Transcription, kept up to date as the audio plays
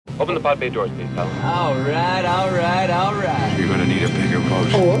Open the pod bay doors, please, pal. All right. You're gonna need a bigger boat.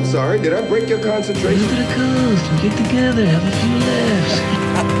 Oh, I'm sorry. Did I break your concentration? Go to the coast. We get together, have a few laughs.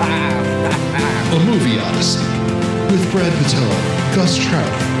 A Movie Odyssey with Brad Patello, Gus Trout,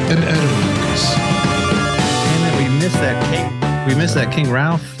 and Adam Lucas. Damn it, we missed that King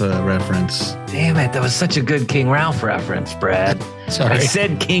Ralph reference. Damn it, that was such a good King Ralph reference, Brad. Sorry. I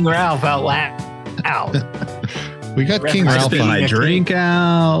said King Ralph out loud. We got King I Ralph spit on. my drink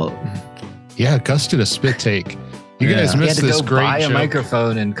out. Yeah, Gus did a spit take. You guys He had missed to this go great buy a joke.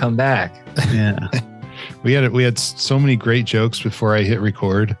 microphone and come back. Yeah. We had so many great jokes before I hit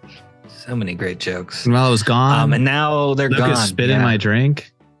record. So many great jokes. And while I was gone, And now they're Lucas gone. spit in my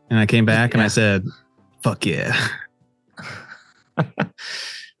drink, and I came back and I Yeah. said, "Fuck yeah!"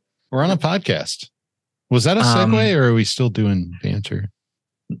 We're on a podcast. Was that a segue, or are we still doing banter?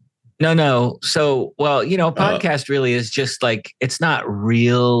 No. So, podcast really is just like, it's not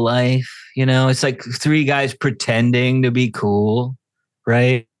real life, it's like three guys pretending to be cool,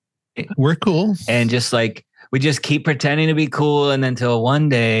 right? We're cool. And just like, we just keep pretending to be cool. And until one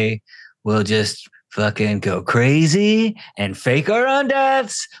day we'll just fucking go crazy and fake our own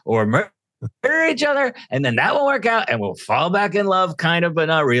deaths or murder each other. And then that won't work out. And we'll fall back in love, kind of, but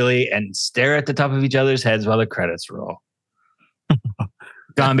not really. And stare at the top of each other's heads while the credits roll.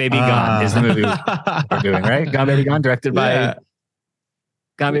 Gone Baby Gone is the movie we're doing, right? Gone Baby Gone, directed by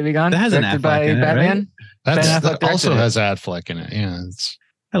Gone Baby Gone. That has an directed Affleck by in it, Batman. Ben Affleck That also directed it. has Affleck in it. Yeah.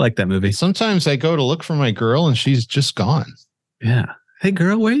 I like that movie. Sometimes I go to look for my girl and she's just gone. Yeah. Hey,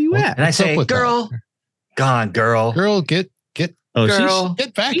 girl, where you at? And I What's up say, with girl, that? gone, girl. Girl, get Oh, Girl.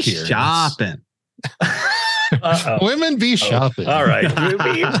 get back she's here. shopping. Uh-oh. Women be shopping. All right. All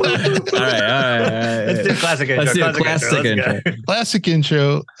right. Let's do classic intro. Let's do a classic intro. Classic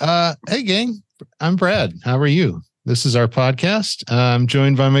intro. Hey, gang. I'm Brad. How are you? This is our podcast. I'm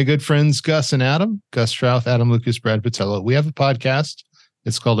joined by my good friends Gus and Adam. Gus Trout, Adam Lucas, Brad Patello. We have a podcast.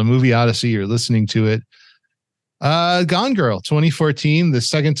 It's called A Movie Odyssey. You're listening to it. Gone Girl 2014, the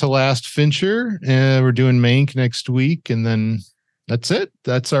second to last Fincher. We're doing Mank next week, and then that's it.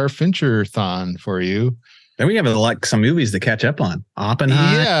 That's our Fincher-thon for you. Then we have some movies to catch up on.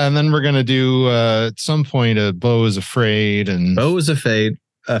 Oppenheimer. Yeah, and then we're gonna do at some point a Beau is Afraid and Beau is a fade.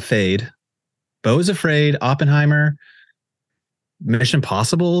 Beau is Afraid. Oppenheimer. Mission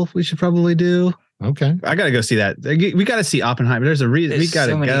Possible. We should probably do. okay. I gotta go see that. We gotta see Oppenheimer. There's a reason we There's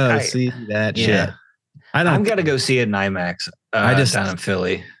gotta so many- go see that Yeah. shit. I'm got to go see it in IMAX down in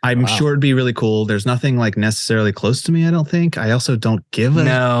Philly. I'm Wow. sure it'd be really cool. There's nothing like necessarily close to me. I don't think. I also don't give a.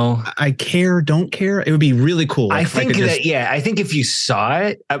 No. I don't care. It would be really cool. I if think could that, I think if you saw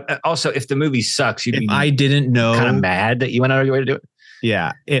it, also, if the movie sucks, you'd If be I didn't know, kind of mad that you went out of your way to do it.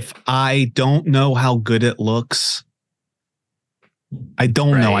 yeah. If I don't know how good it looks, I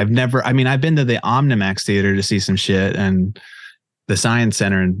don't know. Right. I've been to the Omnimax theater to see some shit and the Science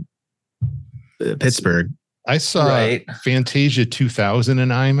Center in Pittsburgh. I saw Right. Fantasia 2000 in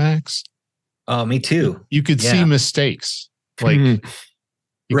IMAX. Oh, me too. You could see Yeah. mistakes. Like Mhm. you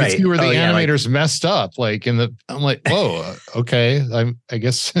could Right. see where the Oh, yeah, like- animators messed up. Like I'm like, whoa, okay. I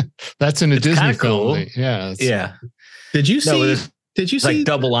guess that's in a It's Disney kinda film. cool. Like, yeah. Yeah. Did you No, see? there's Did you see? like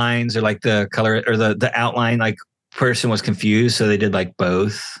double lines or like the color or the outline, like person was confused. So they did like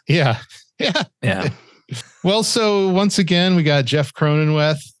both. Yeah. Yeah. Yeah. Well, so once again, we got Jeff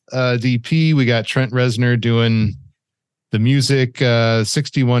Cronenweth, DP. We got Trent Reznor doing the music,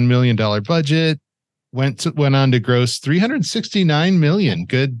 $61 million budget. Went on to gross $369 million.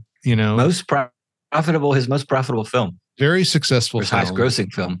 Good, His most profitable film. very successful Or his highest film.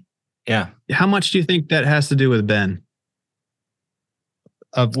 grossing film. Yeah. How much do you think that has to do with Ben?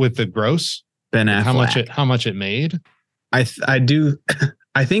 With the gross, Ben Affleck. how much it made. I do.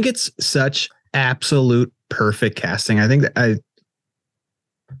 I think it's such absolute perfect casting. I think that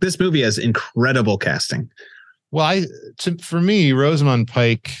this movie has incredible casting. Well, for me, Rosamund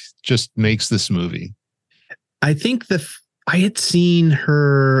Pike just makes this movie. I think I had seen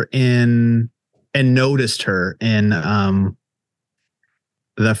her and noticed her in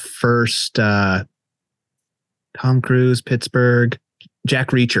the first Tom Cruise, Pittsburgh, Jack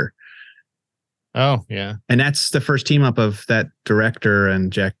Reacher. Oh, yeah. And that's the first team up of that director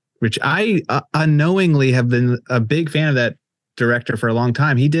and Jack, which I unknowingly have been a big fan of that director for a long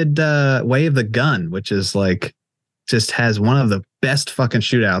time. He did Way of the Gun, which is like, just has one of the best fucking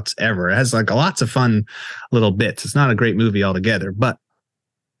shootouts ever. It has like lots of fun little bits. It's not a great movie altogether, but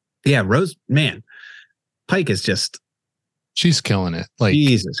yeah, Pike is just, She's killing it. Like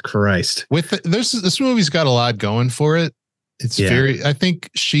Jesus Christ. This movie's got a lot going for it. It's I think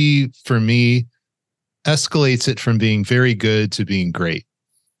she, for me, escalates it from being very good to being great.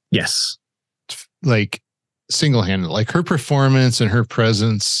 Yes. Like single-handed, like her performance and her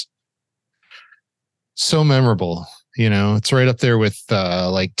presence, so memorable. You know, it's right up there with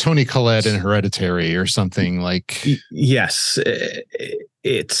like Toni Collette in Hereditary or something like. Yes,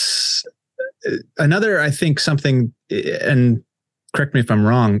 it's another. I think something, and correct me if I'm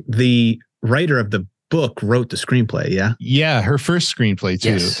wrong. The writer of the book wrote the screenplay. Yeah, yeah, her first screenplay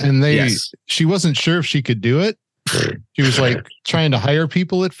too, Yes. and Yes. she wasn't sure if she could do it. She was like trying to hire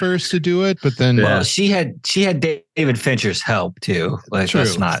people at first to do it, but then Well, she had David Fincher's help too. Like True.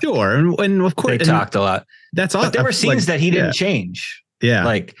 that's not. sure, and of course They talked a lot, That's all. but there were scenes that he didn't change. Yeah,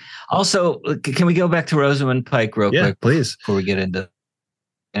 Like, also, can we go back to Rosamund Pike real quick please. before we get into?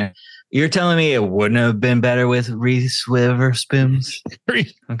 You're telling me it wouldn't have been better with Reese Witherspoon?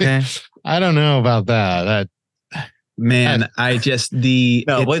 Okay. I don't know about that. Man, I just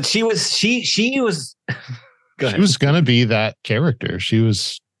No, but she was. Go ahead. She was gonna be that character. She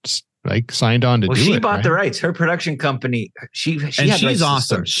was like signed on to Well, do she it. bought right? the rights. Her production company. She and had rights she's to awesome.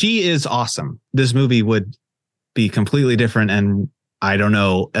 start. She is awesome. This movie would be completely different, and I don't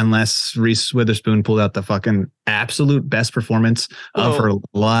know, unless Reese Witherspoon pulled out the fucking absolute best performance of her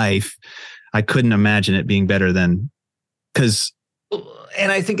life. I couldn't imagine it being better than, because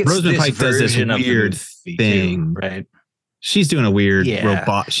And I think it's Rosamund this Pike does this version of the weird movie thing. too, right? she's doing a weird Yeah.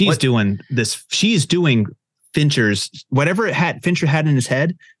 robot. She's doing this. She's doing Fincher's whatever Fincher had in his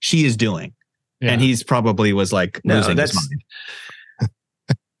head. She is doing, Yeah. and he's probably was like losing his mind.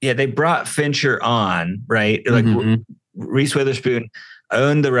 Yeah, they brought Fincher on, right? Like Mhm. Reese Witherspoon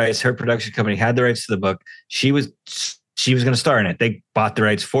owned the rights. Her production company had the rights to the book. She was going to star in it. They bought the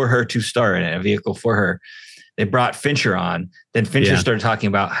rights for her to star in it, a vehicle for her. They brought Fincher on. Then Fincher started talking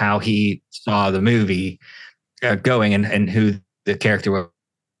about how he saw the movie going and who the character was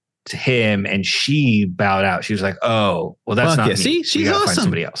to him. And she bowed out. She was like, "Oh, well, that's not me. See, We she's gotta find awesome.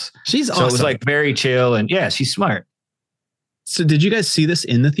 somebody else." She's So awesome. it was like very chill, and yeah, she's smart. So did you guys see this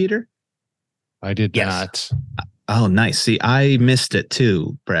in the theater? I did Yes. not. Oh, nice. See, I missed it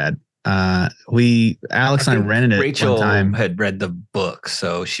too, Brad. Alex and I think rented it Rachel one time. had read the book,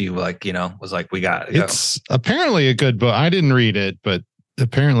 so she was like, "We got to go." It's apparently a good book. I didn't read it, but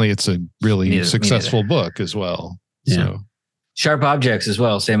apparently it's a really Me successful book as well. Yeah. So Sharp Objects as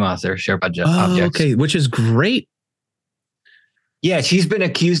well, same author, Sharp Objects. Okay, which is great. Yeah, she's been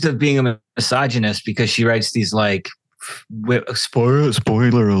accused of being a misogynist because she writes these like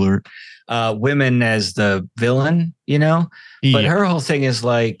spoiler alert, women as the villain, But yeah. her whole thing is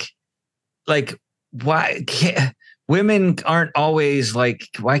like why can't women aren't always like,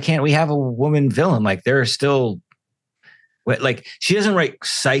 why can't we have a woman villain? Like there are still like she doesn't write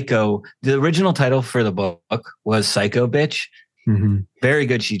Psycho. The original title for the book was Psycho Bitch. Mm-hmm. Very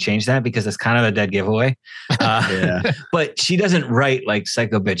good. She changed that because it's kind of a dead giveaway. Yeah. But she doesn't write like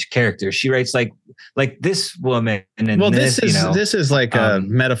Psycho Bitch characters. She writes like this woman. And Well, this is like a um,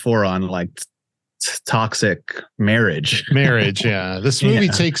 metaphor on like toxic marriage. Marriage. Yeah. This movie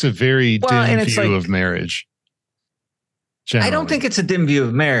Yeah. takes a very Well, and dim it's view like- of marriage. I don't Generally. think it's a dim view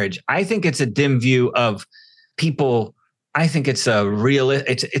of marriage. I think it's a dim view of people. I think it's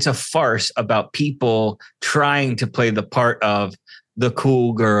it's a farce about people trying to play the part of the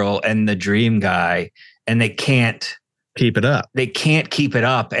cool girl and the dream guy, and they can't Keep it up. keep it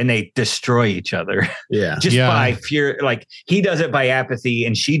up, and they destroy each other Yeah. just Yeah. by fear. Like he does it by apathy,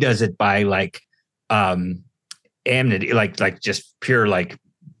 and she does it by like enmity, like just pure like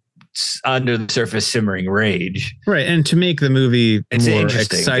under the surface simmering rage. Right. And to make the movie It's more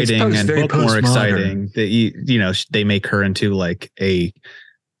interesting. It's exciting and very book more postmodern. exciting, that they make her into like a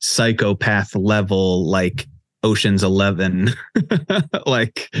psychopath level, like Ocean's 11,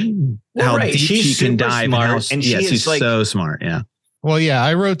 like Well, how right. deep She's she can super dive smart, and, and she is she's like- so smart. Yeah. Well, yeah,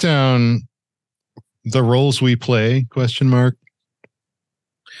 I wrote down the roles we play, ?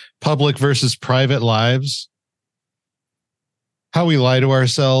 Public versus private lives. How we lie to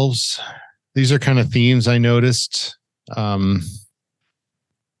ourselves. These are kind of themes I noticed.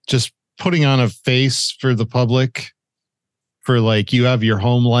 Just putting on a face for the public, for like you have your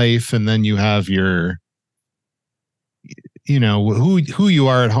home life and then you have your, who you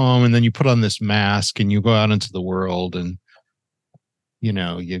are at home, and then you put on this mask and you go out into the world and you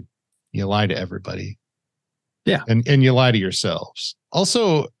lie to everybody. Yeah. And you lie to yourselves.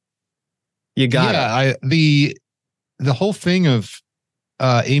 Also, You got it. The whole thing of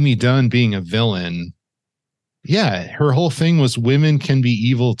Amy Dunn being a villain. Yeah. Her whole thing was women can be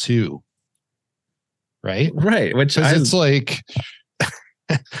evil too. Right. Right. Which Because it's like,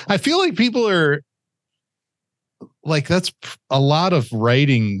 I feel like people are like, that's a lot of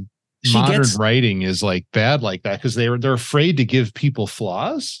writing modern writing is like bad like that because they're afraid to give people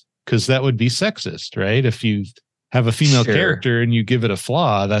flaws because that would be sexist, right? If you have a female character and you give it a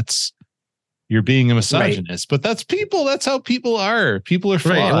flaw, you're being a misogynist. But that's people. That's how people are. People are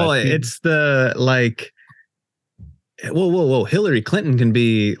flawed. Right. Well, it's the like. Whoa! Hillary Clinton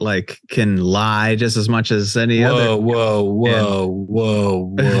can lie just as much as any other. Whoa!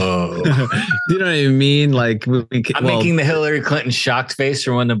 You know what I mean? Like I'm making the Hillary Clinton shocked face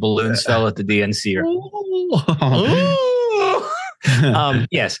from when the balloons fell at the DNC.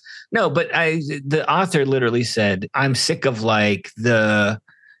 Yes. No, but the author literally said, I'm sick of like the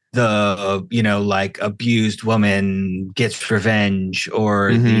like abused woman gets revenge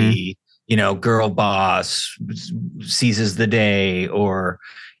or the girl boss seizes the day, or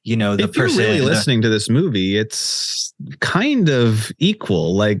the if person. You're really listening to this movie, it's kind of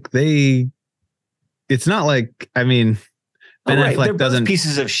equal. Like it's not like, I mean, Ben Affleck doesn't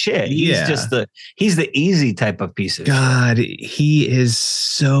pieces of shit. Yeah. He's the easy type of piece of God, shit. He is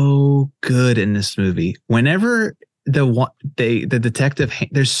so good in this movie. Whenever the detective,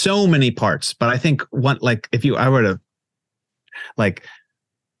 there's so many parts, but I think I were to like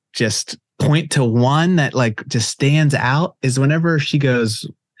just point to one that like just stands out is whenever she goes,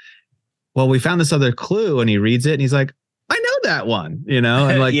 well, we found this other clue, and he reads it and he's like, I know that one,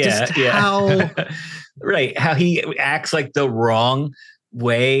 and like how right, how he acts like the wrong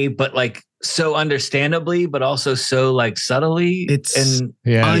way, but like so understandably, but also so like subtly. It's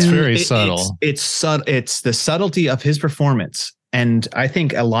very subtle. It's subtle. It's the subtlety of his performance, and I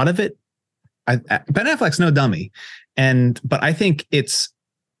think a lot of it. Ben Affleck's no dummy, but I think it's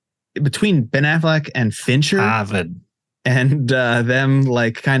between Ben Affleck and Fincher, and them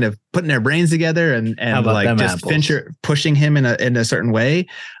like kind of putting their brains together and like just apples? Fincher pushing him in a certain way.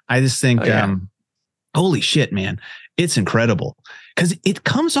 I just think, holy shit, man, it's incredible because it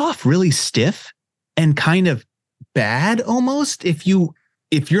comes off really stiff and kind of bad almost if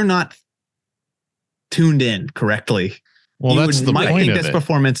you're not tuned in correctly. Well, that's the point of it. I think this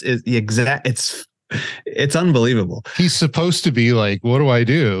performance is the exact. It's unbelievable. He's supposed to be like, what do I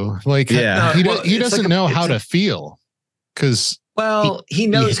do? Like, he doesn't know how to feel because. Well, he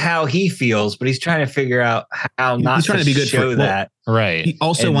knows how he feels, but he's trying to figure out how not to be good show that. Right. He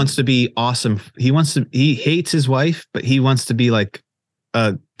also wants to be awesome. He hates his wife, but he wants to be like,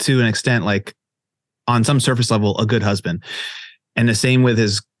 to an extent, like on some surface level, a good husband. And the same with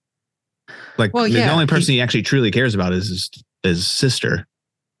his, the only person he actually truly cares about is his sister.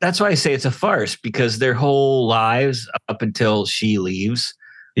 That's why I say it's a farce, because their whole lives up until she leaves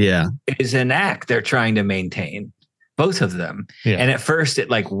is an act they're trying to maintain, both of them. Yeah. And at first it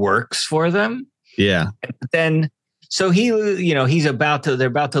like works for them. Yeah. And then, so they're about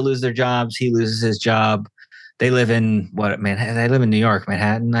to lose their jobs. He loses his job. They live in Manhattan? They live in New York,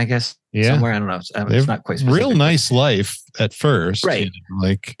 Manhattan, I guess. Yeah. Somewhere. I don't know. It's not quite specific. Real nice life at first. Right.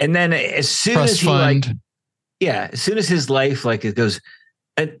 And then as soon as as soon as his life, like it goes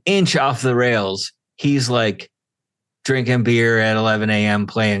an inch off the rails, he's like drinking beer at 11 a.m.,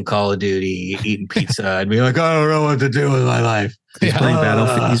 playing Call of Duty, eating pizza, and being like, I don't know what to do with my life. He's playing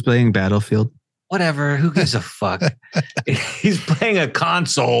Battlefield. He's playing Battlefield. Whatever. Who gives a fuck? He's playing a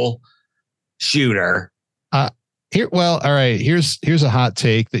console shooter. All right. Here's a hot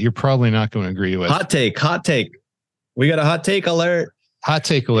take that you're probably not going to agree with. Hot take. We got a hot take alert. Not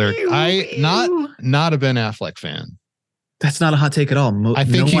a Ben Affleck fan. That's not a hot take at all. I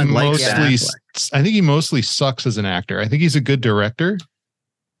think he mostly sucks as an actor. I think he's a good director.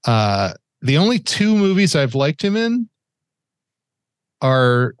 The only two movies I've liked him in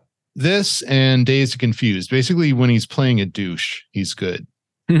are this and Dazed and Confused. Basically, when he's playing a douche, he's good.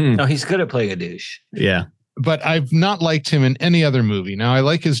 No, he's good at playing a douche. Yeah. But I've not liked him in any other movie. Now, I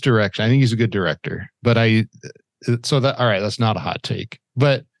like his direction. I think he's a good director. But all right, that's not a hot take.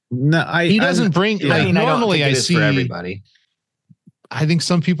 But no, he doesn't bring. Normally, I see. For everybody. I think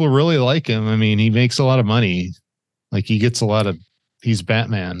some people really like him. I mean, he makes a lot of money. Like he's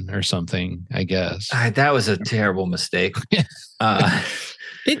Batman or something, I guess. That was a terrible mistake.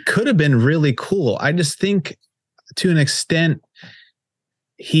 It could have been really cool. I just think to an extent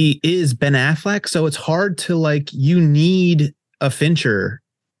he is Ben Affleck. So it's hard to you need a Fincher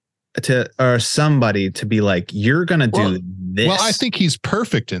or somebody to be like, you're going to do this. Well, I think he's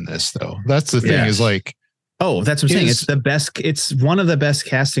perfect in this though. That's the thing is like, oh, that's what I'm saying. It's the best. It's one of the best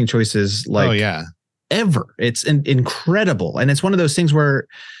casting choices ever. It's incredible. And it's one of those things where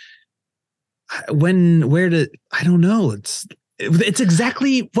I don't know. it's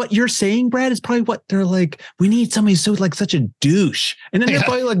exactly what you're saying, Brad. It's probably what they're like. We need somebody so like such a douche, and then they're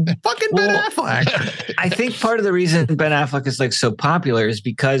probably like fucking Ben Affleck. I think part of the reason Ben Affleck is like so popular is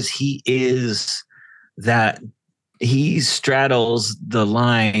because he straddles the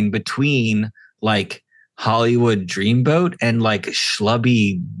line between like Hollywood dreamboat and like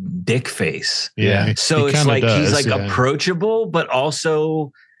schlubby dick face. Yeah. So it's like he's like approachable, but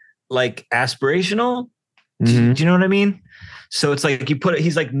also like aspirational. Mm-hmm. Do you know what I mean? So it's like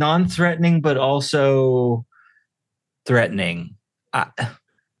he's like non-threatening, but also threatening. I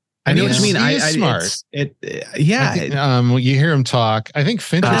know what you mean. He is smart. Yeah. You hear him talk. I think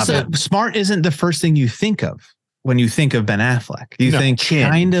Fincher smart isn't the first thing you think of when you think of Ben Affleck. You think chin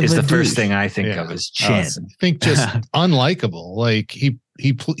kind of is the douche. first thing I think of is chin. I think just unlikable. Like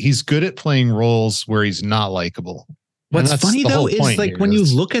he's good at playing roles where he's not likable. What's funny though is like when you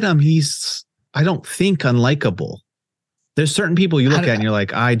look at him, I don't think unlikable. There's certain people you look at and you're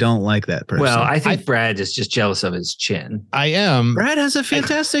like, I don't like that person. Well, I think Brad is just jealous of his chin. I am. Brad has a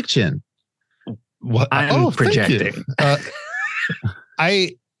fantastic chin. What? I'm projecting.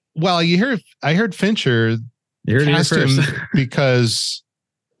 I heard Fincher cast him because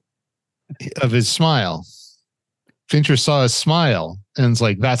of his smile. Fincher saw his smile and it's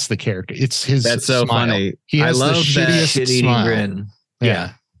like, that's the character. It's his. That's so smile. Funny. He has the shittiest smile. Grin.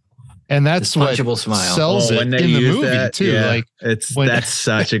 Yeah. And that's what smile. sells it in the movie too. Yeah. Like that's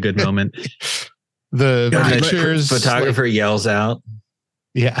such a good moment. The pictures, photographer yells out.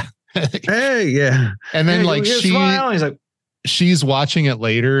 Yeah. Hey, yeah. And then like he's like, she's watching it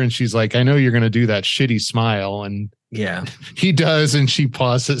later and she's like, I know you're going to do that shitty smile. And yeah, he does. And she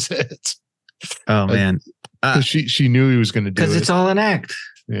pauses it. Oh man. She knew he was going to do it. Because it's all an act.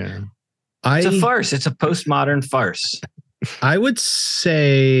 Yeah. It's a farce. It's a postmodern farce. I would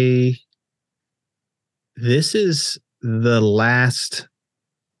say this is the last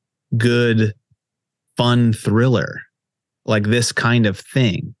good, fun thriller, like this kind of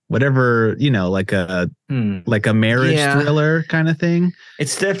thing. Whatever, like a marriage thriller kind of thing.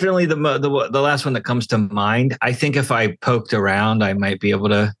 It's definitely the last one that comes to mind. I think if I poked around, I might be able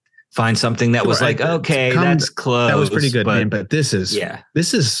to find something that was like, okay, that's close. That was pretty good, man. But this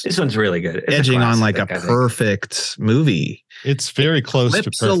one's really good. It's edging on like a perfect movie. It's very close to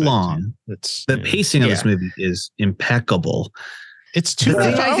perfect. So long. The pacing of this movie is impeccable. It's 2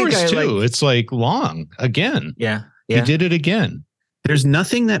 hours too. It's like long again. Yeah. He did it again. There's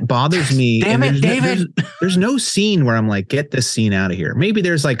nothing that bothers me. Damn it, David. There's no scene where I'm like, get this scene out of here. Maybe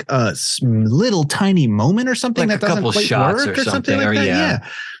there's like a little tiny moment or something like that doesn't quite work or something like that.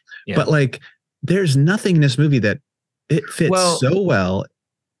 Yeah. But like, there's nothing in this movie that it fits so well.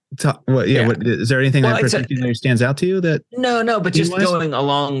 Is there anything that particularly stands out to you? That no, but just going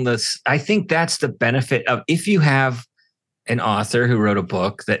along this, I think that's the benefit of if you have an author who wrote a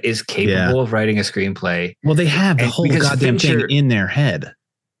book that is capable of writing a screenplay. Well, they have the whole goddamn thing in their head.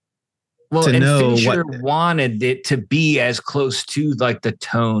 Well, and Fincher wanted it to be as close to like the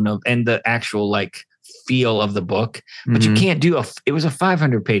tone of and the actual like feel of the book, but you can't do it was a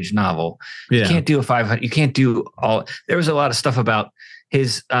 500-page novel. You can't do a 500. You can't do all. There was a lot of stuff about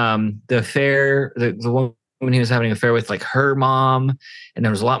his the affair, the woman he was having an affair with, like her mom, and there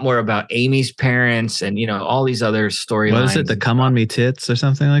was a lot more about Amy's parents, and all these other storylines. What is it? The Come On Me Tits or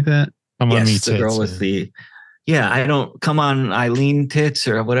something like that? Come On Me Tits. The girl with the I don't come on Eileen Tits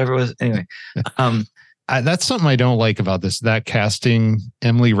or whatever it was. Anyway, that's something I don't like about that casting.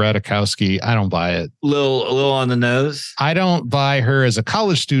 Emily Ratajkowski, I don't buy it. A little on the nose. I don't buy her as a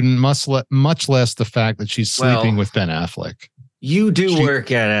college student, much less the fact that she's sleeping with Ben Affleck. You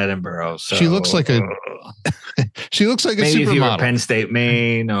work at Edinburgh, so she looks like a she looks like maybe a supermodel. If you were Penn State,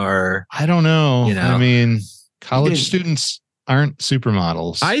 Maine, or I don't know. I mean, college students aren't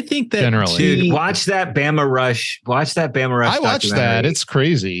supermodels. I think that generally. Dude, watch that Bama Rush. I watched that. It's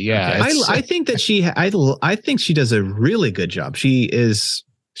crazy. Yeah. Okay. I think that I think she does a really good job. She's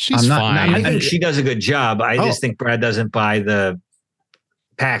fine. I think she does a good job. I just think Brad doesn't buy the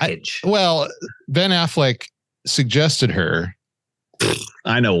package. Ben Affleck suggested her.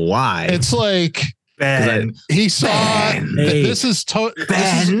 I know why. It's like Ben. He saw this is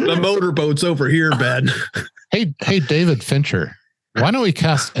the motorboat's over here, Ben. Hey, David Fincher. Why don't we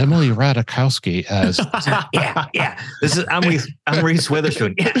cast Emily Ratajkowski as? Yeah. This is I'm Reese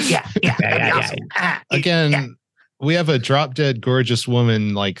Witherspoon. Yeah. Again, we have a drop dead gorgeous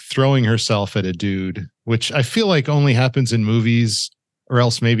woman like throwing herself at a dude, which I feel like only happens in movies, or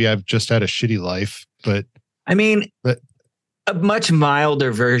else maybe I've just had a shitty life. But I mean, a much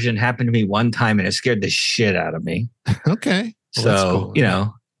milder version happened to me one time, and it scared the shit out of me. Okay, well, so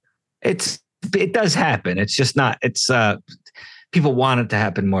cool. It does happen. It's just not. It's people want it to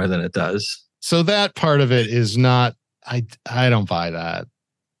happen more than it does. So that part of it is not. I don't buy that.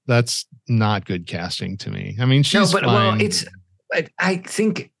 That's not good casting to me. I mean, she's fine. Well, it's. I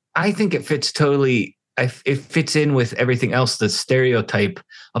think it fits totally. It fits in with everything else. The stereotype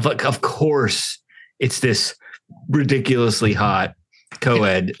of like, of course, it's this ridiculously hot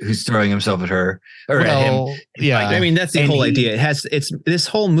co-ed who's throwing himself at her or at him. Yeah, I mean, that's the whole idea. It's this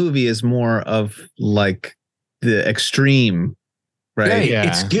whole movie is more of like the extreme, right? Yeah.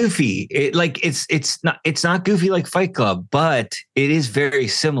 It's goofy. It's not goofy like Fight Club, but it is very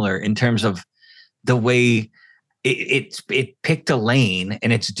similar in terms of the way it picked a lane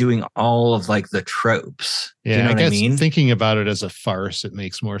and it's doing all of like the tropes. Yeah, you know I guess what I mean? Thinking about it as a farce, it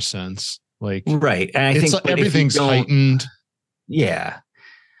makes more sense. Like, right, and I it's think like everything's heightened. Yeah,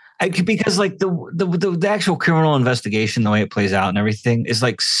 because like the actual criminal investigation, the way it plays out and everything is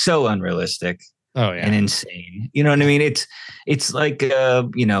like so unrealistic. Oh yeah, and insane. You know what I mean? It's like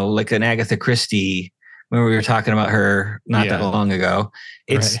like an Agatha Christie. When we were talking about her not that long ago,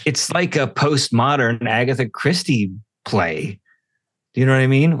 it's like a postmodern Agatha Christie play. Do you know what I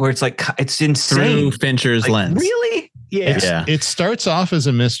mean? Where it's like it's insane through Fincher's lens. Really? Yeah. It starts off as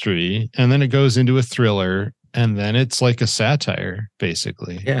a mystery, and then it goes into a thriller, and then it's like a satire,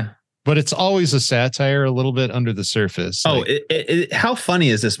 basically. Yeah. But it's always a satire, a little bit under the surface. Oh, how funny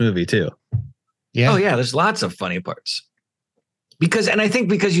is this movie too? Yeah. Oh yeah. There's lots of funny parts. Because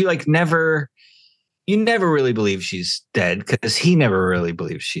you like never. You never really believe she's dead because he never really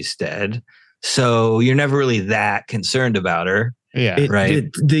believes she's dead. So you're never really that concerned about her. Yeah.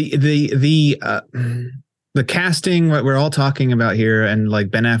 Right. The casting, what we're all talking about here, and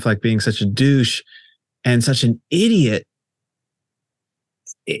like Ben Affleck being such a douche and such an idiot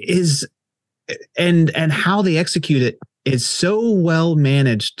is, and how they execute it is so well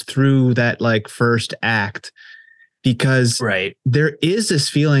managed through that like first act, because there is this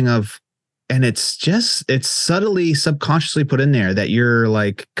feeling of, and it's subtly, subconsciously put in there that you're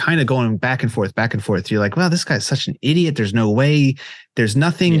like kind of going back and forth. You're like, wow, this guy's such an idiot. There's no way. There's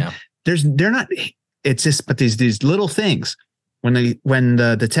nothing. Yeah. They're not. It's just, but these little things. When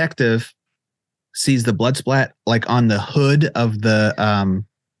the detective sees the blood splat like on the hood of the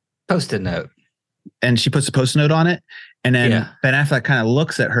Post-it note, and she puts a Post-it note on it, and then Ben Affleck kind of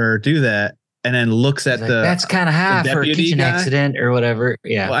looks at her do that. And then looks at that's kind of half for a kitchen accident or whatever.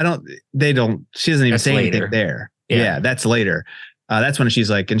 Yeah. Well, she doesn't even say anything there. Yeah. That's later. That's when she's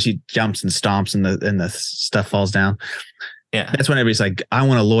like, and she jumps and stomps and the stuff falls down. Yeah. That's when everybody's like, I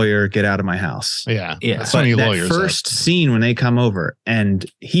want a lawyer, get out of my house. Yeah. Yeah. That's when that first scene when they come over and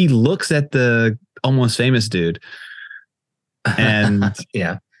he looks at the Almost Famous dude and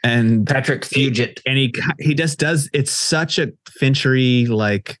and Patrick Fugit. And he just does, it's such a Finchery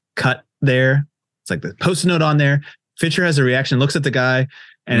like cut there. It's like the Post-it note on there. Fincher has a reaction, looks at the guy,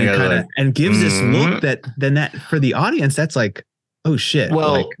 and kind of and gives this look that then that for the audience, that's like, oh shit.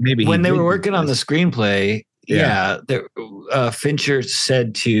 Well, like maybe when they were working on the screenplay, Fincher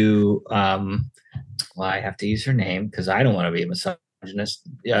said to I have to use her name because I don't want to be a misogynist.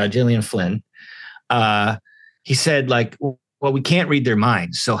 Gillian Flynn. He said like, well, we can't read their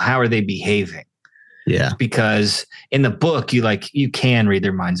minds, so how are they behaving? Yeah, because in the book, you can read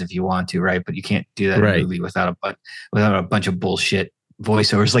their minds if you want to, right? But you can't do that in a movie without a bunch of bullshit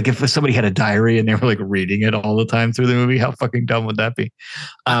voiceovers. Like if somebody had a diary and they were like reading it all the time through the movie, how fucking dumb would that be?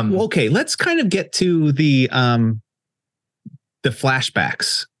 Okay, let's kind of get to the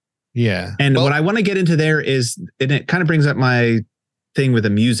flashbacks. Yeah, and what I want to get into there is, and it kind of brings up my thing with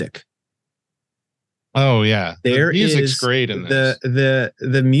the music. Oh yeah, the music's great in this.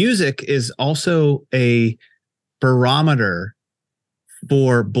 The music is also a barometer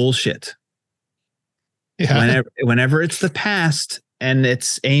for bullshit. Yeah. Whenever it's the past and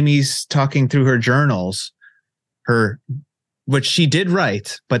it's Amy's talking through her journals, which she did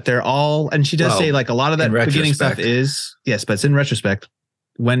write, but they're all, and she does say like a lot of that beginning stuff is but it's in retrospect.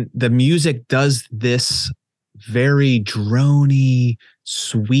 When the music does this very drony,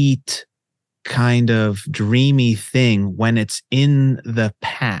 sweet, kind of dreamy thing when it's in the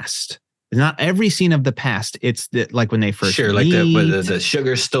past. Not every scene of the past. It's like when they first meet. Like the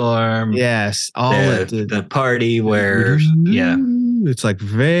sugar storm. Yes, all the party where it's like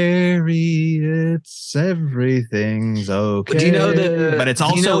it's everything's okay. But do you know but it's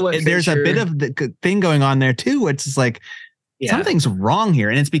also there's a bit of the thing going on there too. It's just like something's wrong here,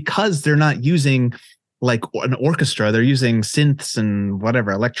 and it's because they're not using like an orchestra. They're using synths and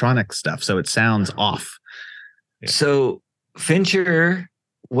whatever electronic stuff, so it sounds off. So Fincher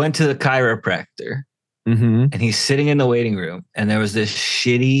went to the chiropractor, and he's sitting in the waiting room, and there was this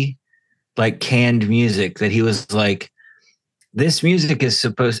shitty, like canned music that he was like, this music is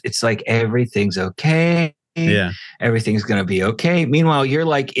it's like everything's okay. Yeah. Everything's going to be okay. Meanwhile, you're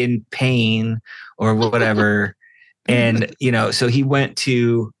like in pain or whatever. And, so he went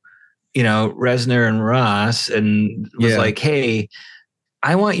to, Reznor and Ross and was like, hey,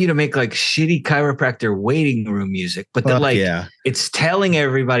 I want you to make like shitty chiropractor waiting room music, but it's telling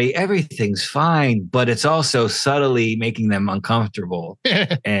everybody everything's fine, but it's also subtly making them uncomfortable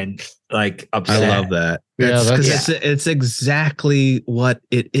and like upset. I love that. It's exactly what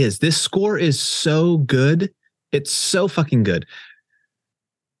it is. This score is so good. It's so fucking good.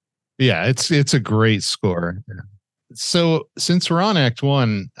 Yeah, it's a great score. So since we're on Act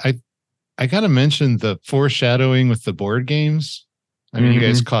 1, I got to mention the foreshadowing with the board games. I mean, you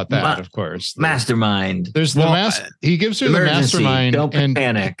guys caught that, of course. Mastermind. There's he gives her the mastermind. Don't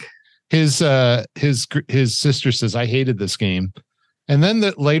panic. His sister says, "I hated this game," and then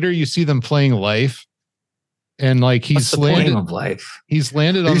later you see them playing Life, and like he's landed of Life. He's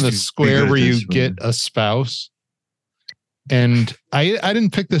landed on the square where you get a spouse. And I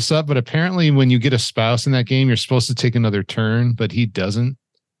didn't pick this up, but apparently when you get a spouse in that game, you're supposed to take another turn, but he doesn't.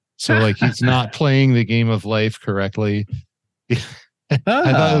 So like he's not playing the game of life correctly. I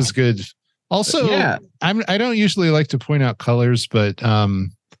thought it was good. Also, I don't usually like to point out colors, but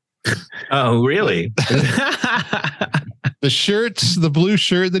oh, really? The blue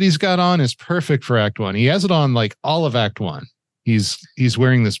shirt that he's got on is perfect for Act 1. He has it on like all of Act 1. He's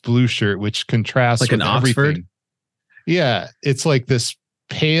wearing this blue shirt, which contrasts like with an Oxford. Everything. Yeah, it's like this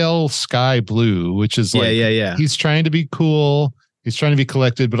pale sky blue, which is like he's trying to be cool. He's trying to be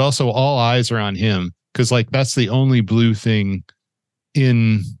collected, but also all eyes are on him because like that's the only blue thing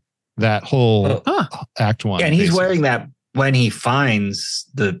in that whole Act 1. Yeah, and he's wearing that when he finds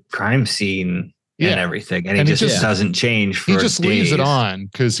the crime scene and everything, and he just doesn't change for he just days. Leaves it on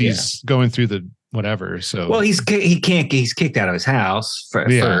because he's going through the whatever. So he's kicked out of his house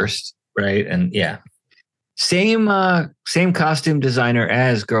first, right? And same costume designer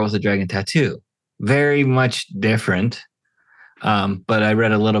as Girl with the Dragon Tattoo, very much different. But I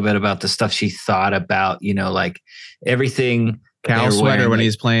read a little bit about the stuff she thought about, like everything. Cal sweater when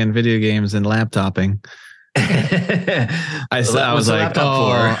he's playing video games and laptopping. I was like,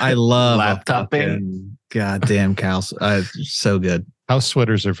 I love laptopping. Goddamn Cal, so good. House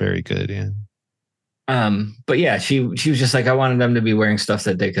sweaters are very good, yeah. But yeah, she was just like, I wanted them to be wearing stuff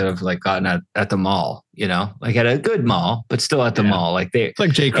that they could have like gotten at the mall, like at a good mall, but still at the mall, like it's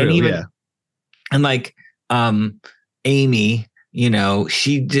like J. Crew, and like Amy,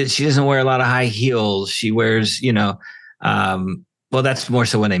 she doesn't wear a lot of high heels. She wears, well, that's more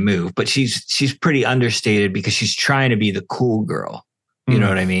so when they move, but she's pretty understated because she's trying to be the cool girl. You know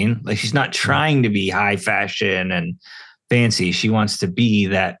what I mean? Like she's not trying to be high fashion and fancy. She wants to be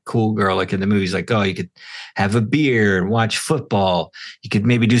that cool girl. Like in the movies, like, oh, you could have a beer and watch football. You could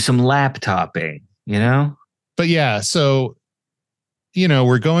maybe do some laptopping, But yeah, so,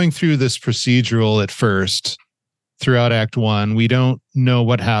 we're going through this procedural at first throughout Act 1. We don't know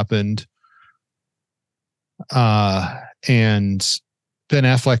what happened. And Ben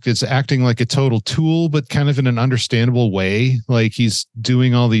Affleck is acting like a total tool, but kind of in an understandable way. Like he's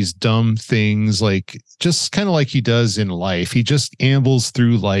doing all these dumb things, like just kind of like he does in life. He just ambles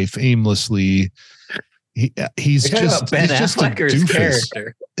through life aimlessly. He's just Ben just Affleck a or his doofus.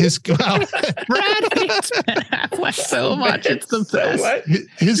 character. Brad hates Ben Affleck so much. It's the best.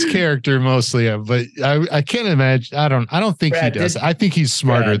 His character mostly, but I can't imagine. I don't think Brad, he does. I think he's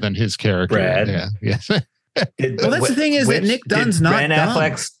smarter than his character. Brad. Yeah. That's the thing is that Nick Dunn's not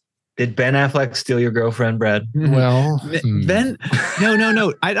dumb. Did Ben Affleck steal your girlfriend, Brad? Well, Ben,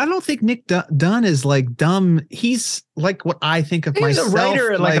 no. I don't think Nick Dunn is like dumb. He's like what I think of myself. He's a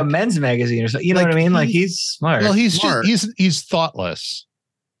writer in like a men's magazine or something. You know what I mean? Like he's smart. Well, he's smart. He's thoughtless.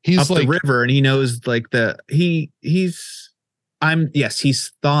 He's up like the river, and he knows like he's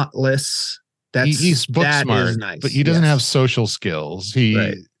thoughtless. He's book smart, nice. But he doesn't have social skills.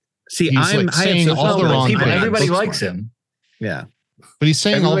 Saying all the wrong things. Everybody likes him. Yeah. But he's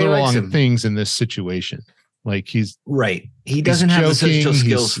saying all the wrong things in this situation. Like he's right. He doesn't have the social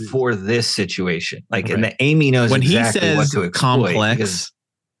skills for this situation. Like, and the Amy knows when exactly he says what to exploit. Complex.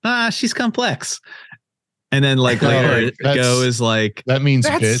 She's complex. And then like later it goes like that means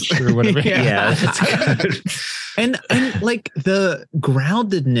bitch or whatever. Yeah. That's good. and like the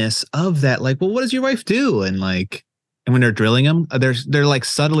groundedness of that, like, well, what does your wife do? And like, and when they're drilling him, they're like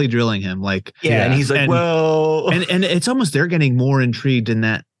subtly drilling him, like and he's like, well, and it's almost they're getting more intrigued in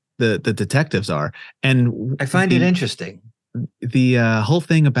that the detectives are, and I find it interesting. The whole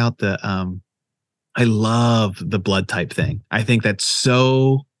thing about the I love the blood type thing. I think that's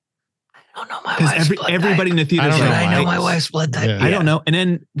so I don't know my Because wife's blood everybody type. in the theater. I don't know I know why. my wife's blood type. Yeah. I don't know. And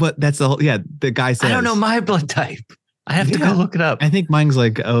then, but that's the whole. Yeah, the guy says. I don't know my blood type. I have to Yeah. go look it up. I think mine's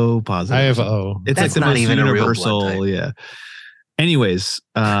like O positive. I have O. It's That's like the not most even a real blood universal. type. Yeah. Anyways,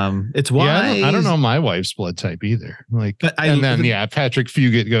 it's why Yeah, I don't know my wife's blood type either. Like, But and then Patrick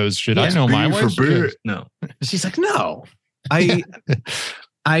Fugit goes, "Should I Yes, know my B for wife's?" beer. No. She's like, no. I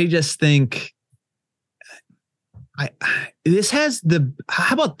just think this has the.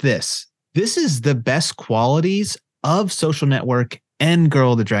 How about this? This is the best qualities of Social Network and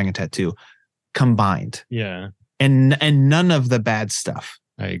Girl with the Dragon Tattoo combined, Yeah, and none of the bad stuff.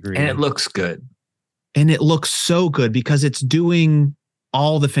 I agree. And it looks good. And it looks so good because it's doing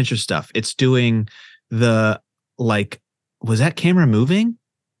all the Fincher stuff. It's doing the was that camera moving?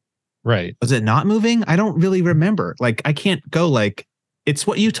 right. Was it not moving? I don't really remember. Like, I can't go it's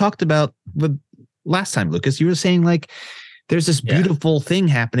what you talked about with last time, Lucas. You were saying there's this beautiful thing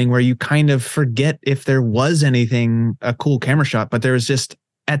happening where you kind of forget if there was anything, a cool camera shot, but there was just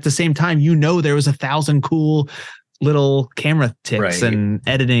at the same time, there was 1,000 cool little camera ticks and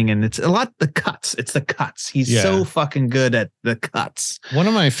editing, and it's a lot the cuts. It's the cuts. He's so fucking good at the cuts. One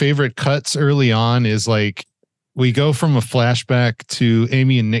of my favorite cuts early on is we go from a flashback to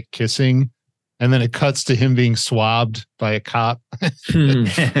Amy and Nick kissing, and then it cuts to him being swabbed by a cop,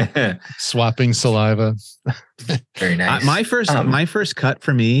 swapping saliva. Very nice. My first cut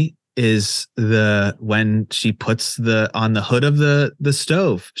for me is when she puts on the hood of the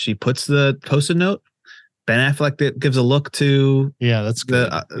stove, she puts the Post-it note. Ben Affleck gives a look to that's good.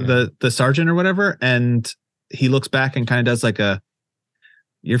 the sergeant or whatever, and he looks back and kind of does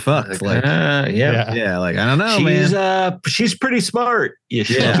you're fucked. Yeah. I don't know, man. She's pretty smart. You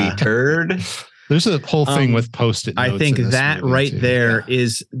should be turd. There's a whole thing with Post-it notes. I think that right there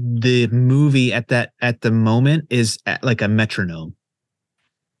is the movie at the moment is like a metronome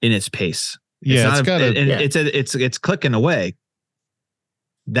in its pace. It's clicking away.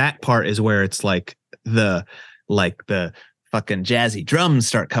 That part is where it's the fucking jazzy drums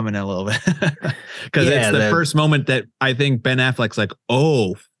start coming in a little bit because it's the first moment that I think Ben Affleck's like,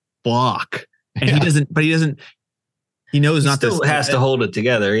 oh fuck, and he doesn't. He knows not to has to hold it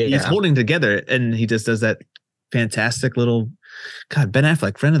together. Yeah. He's holding together, and he just does that fantastic little. God, Ben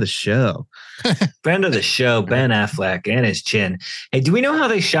Affleck, friend of the show. Friend of the show, Ben Affleck, and his chin. Hey, do we know how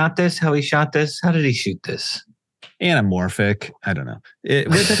they shot this? How he shot this? How did he shoot this? Anamorphic. I don't know.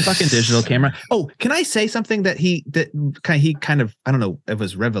 With a fucking digital camera. Oh, can I say something that he kind of, I don't know, it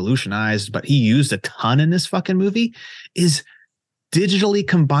was revolutionized, but he used a ton in this fucking movie, is digitally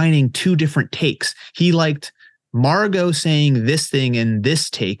combining two different takes. He liked Margot saying this thing in this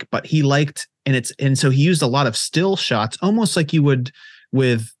take, but he liked, and so he used a lot of still shots, almost like you would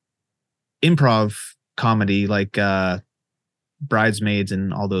with improv comedy, like Bridesmaids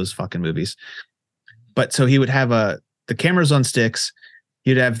and all those fucking movies. But so he would have the cameras on sticks.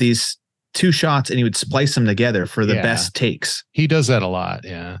 He'd have these two shots and he would splice them together for the best takes. He does that a lot.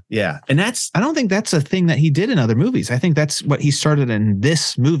 Yeah. Yeah. And I don't think that's a thing that he did in other movies. I think that's what he started in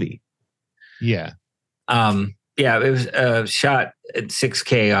this movie. Yeah. It was shot at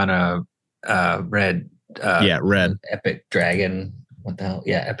 6K on a red. Red. Epic Dragon. What the hell?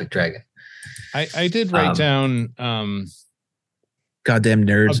 Yeah. Epic Dragon. I did write down, goddamn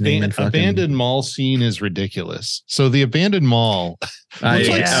nerds naming fucking abandoned mall scene is ridiculous. So the abandoned mall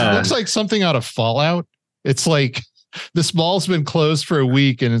looks like something out of Fallout. It's like this mall's been closed for a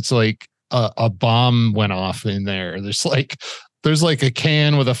week and it's like a bomb went off in there. There's like a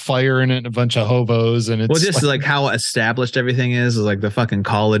can with a fire in it and a bunch of hobos, and it's just like how established everything is like the fucking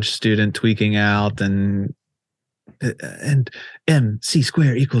college student tweaking out and MC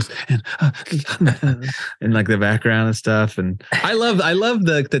square equals and like the background and stuff. And I love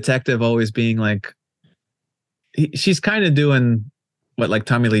the detective always being like, she's kind of doing what like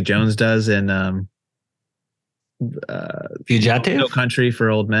Tommy Lee Jones does in Fugitive? No Country for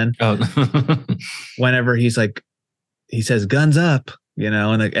Old Men. Oh. Whenever he's like, he says guns up,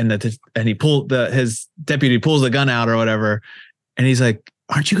 and he pulled his deputy pulls the gun out or whatever, and he's like,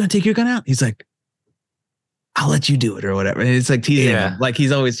 aren't you gonna take your gun out? He's like, I'll let you do it or whatever. And it's like teasing him. Like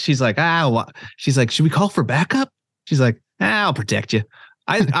she's like, she's like, should we call for backup? She's like, I'll protect you.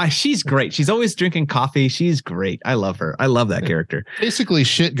 She's great. She's always drinking coffee. She's great. I love her. I love that character. Basically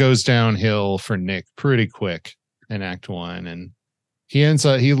shit goes downhill for Nick pretty quick in Act 1. And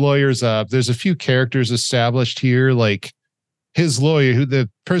he lawyers up. There's a few characters established here. Like his lawyer, the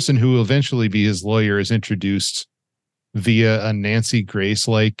person who will eventually be his lawyer, is introduced via a Nancy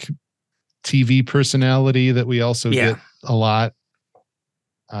Grace-like TV personality that we also get a lot.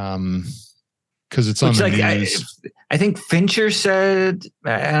 because it's on the news. I think Fincher said,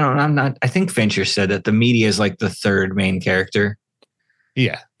 I think Fincher said that the media is like the third main character.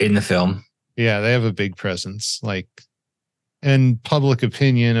 Yeah. In the film. Yeah. They have a big presence, like, and public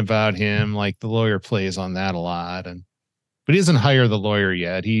opinion about him. Like the lawyer plays on that a lot. But he doesn't hire the lawyer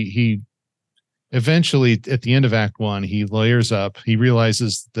yet. He eventually at the end of Act 1, he lawyers up. He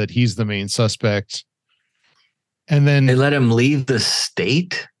realizes that he's the main suspect. And then they let him leave the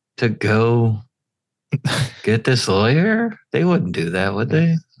state to go get this lawyer. They wouldn't do that, would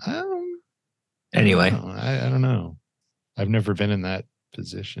they? Anyway, I don't know. I've never been in that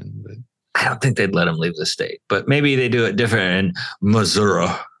position, but I don't think they'd let him leave the state. But maybe they do it different in Missouri.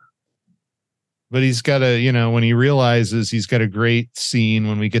 But he's got when he realizes, he's got a great scene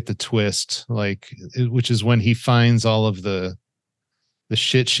when we get the twist, which is when he finds all of the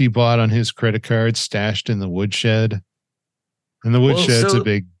shit she bought on his credit card stashed in the woodshed. And the woodshed's a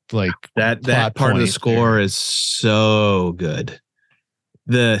big, that part of the score is so good.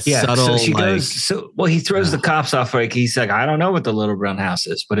 Subtle, so she goes. He throws the cops off. He's like, I don't know what the Little Brown House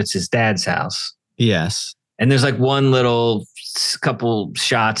is, but it's his dad's house. Yes. And there's like one little couple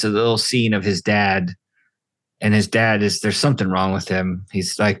shots of the little scene of his dad. And his dad there's something wrong with him.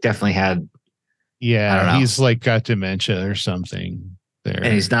 He's like definitely had. Yeah. I don't know. He's like got dementia or something there.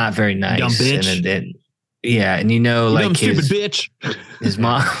 And he's not very nice. Dumb bitch. And like stupid bitch. His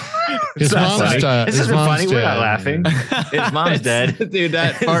mom. His mom's dead. This isn't funny. We're not laughing. His mom's dead. Dude,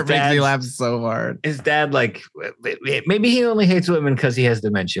 that part makes me laugh so hard. His dad, maybe he only hates women because he has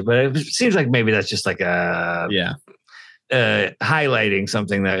dementia, but it seems like maybe that's just like highlighting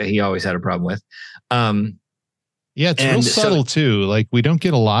something that he always had a problem with. It's real subtle too. Like we don't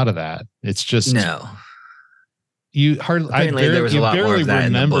get a lot of that. It's just no. You barely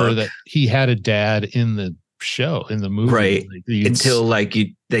remember that he had a dad in the show, in the movie, right? Until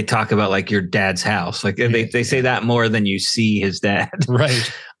they talk about your dad's house. They say that more than you see his dad,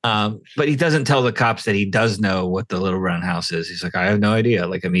 right? But he doesn't tell the cops that he does know what the Little Brown House is. He's like, I have no idea.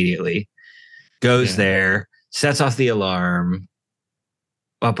 Immediately goes there, sets off the alarm,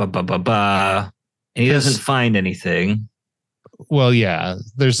 and he doesn't find anything. Well, yeah,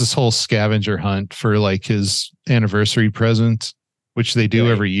 there's this whole scavenger hunt for his anniversary present, which they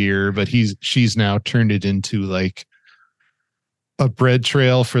do every year, but she's now turned it into a bread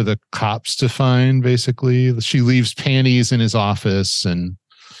trail for the cops to find. Basically, she leaves panties in his office, and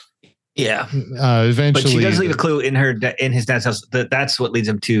eventually, but she does leave a clue in his dad's house. That's what leads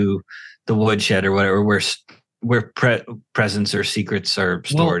him to the woodshed or whatever, where presents or secrets are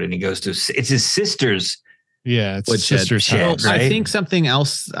stored, and he goes to. It's his sister's. Yeah, it's his sister's house. Right? I think something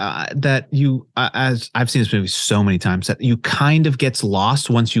else that as I've seen this movie so many times, that you kind of gets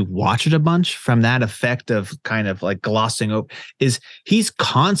lost once you watch it a bunch from that effect of kind of glossing over, is he's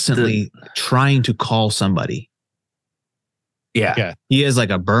constantly trying to call somebody. Yeah. He has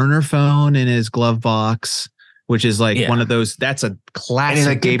a burner phone in his glove box, which is one of those. That's a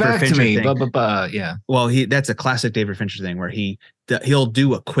classic David Fincher thing. Blah, blah, blah. Yeah. Well, that's a classic David Fincher thing where he'll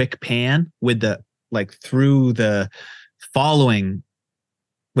do a quick pan with the through the following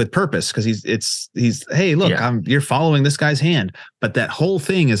with purpose, because he's hey, look, you're following this guy's hand, but that whole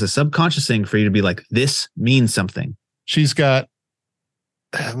thing is a subconscious thing for you to be like, this means something. She's got,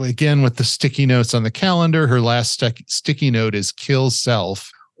 again, with the sticky notes on the calendar, her last sticky note is kill self.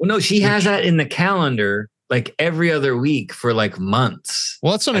 Well, no, she has that in the calendar every other week for months.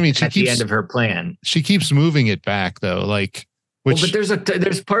 Well, that's what I mean. At the end of her plan, she keeps moving it back though, but there's a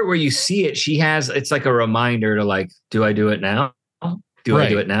part where you see it. She has, it's a reminder to do I do it now? Do I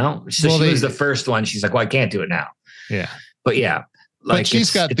do it now? So she was the first one. She's like, well, I can't do it now. Yeah. But yeah. But she's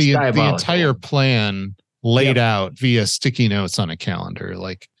got the entire plan laid out via sticky notes on a calendar.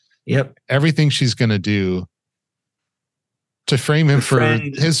 Everything she's going to do to frame him for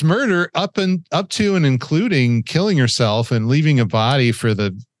his murder up to and including killing herself and leaving a body for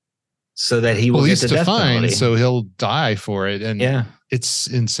the so that he will get the death penalty. So he'll die for it. And it's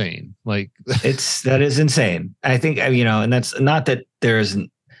insane. That is insane. I think, and that's not that there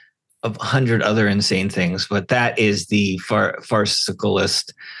isn't 100 other insane things, but that is the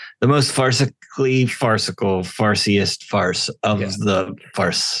farcicalist, the most farciest farce of the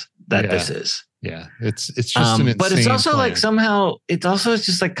farce that this is. Yeah. It's just an insane but it's also plan. Somehow it's also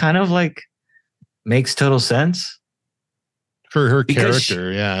just kind of makes total sense. For her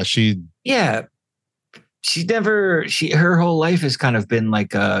character, her whole life has kind of been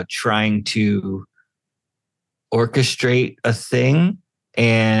trying to orchestrate a thing,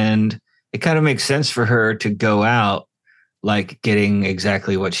 and it kind of makes sense for her to go out getting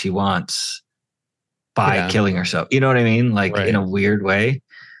exactly what she wants by killing herself. You know what I mean? In a weird way.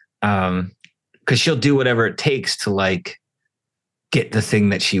 Because because she'll do whatever it takes to like get the thing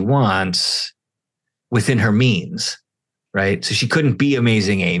that she wants within her means, right? So she couldn't be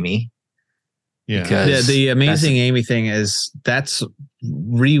Amazing Amy. Yeah. Because the Amazing Amy thing that's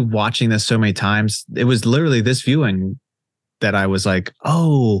rewatching this so many times. It was literally this viewing that I was like,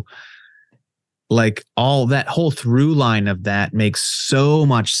 oh, like all that whole through line of that makes so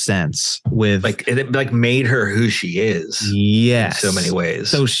much sense with like it like made her who she is. Yes. In so many ways.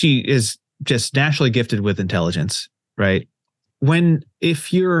 So she is just naturally gifted with intelligence, right?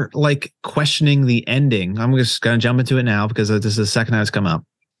 If you're like questioning the ending, I'm just going to jump into it now because this is the second time it's come up.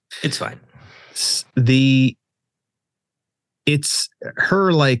 It's fine. It's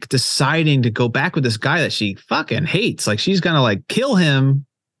her like deciding to go back with this guy that she fucking hates. Like she's going to like kill him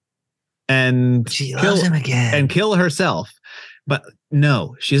and she loves him again and kill herself. But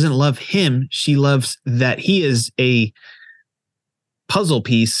no, she doesn't love him. She loves that he is a puzzle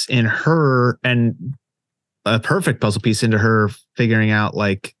piece in her and a perfect puzzle piece into her figuring out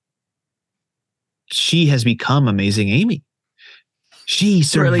like she has become Amazing Amy. She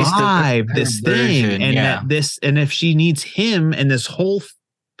survived this thing and if she needs him and this whole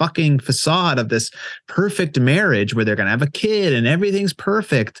fucking facade of this perfect marriage where they're going to have a kid and everything's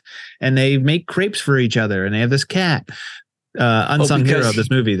perfect and they make crepes for each other and they have this cat, unsung hero of this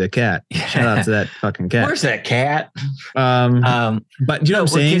movie, the cat. Shout out to that fucking cat. Where's that cat? But you know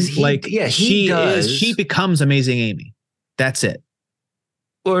what I'm saying? She becomes Amazing Amy. That's it.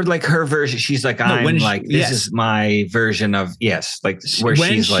 Or like her version, she's like, this is my version of like where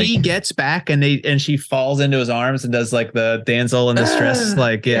when she's she like, gets back and she falls into his arms and does like the damsel in distress,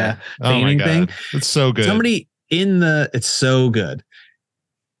 fainting thing. It's so good. It's so good.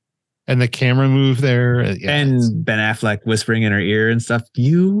 And the camera move there, and Ben Affleck whispering in her ear and stuff.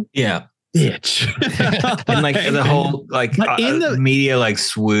 You bitch. And like the whole like in the media like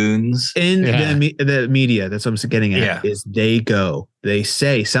swoons in the media. That's what I'm getting at. Is they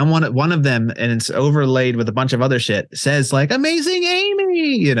say one of them, and it's overlaid with a bunch of other shit, says like Amazing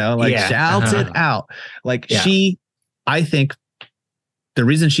Amy, shouts it out. I think the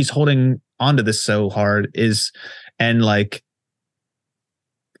reason she's holding onto this so hard is, and like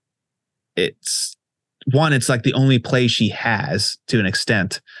it's like the only play she has to an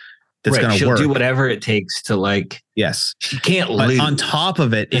extent that's going to work. She'll do whatever it takes to like. Yes, she can't lose. On top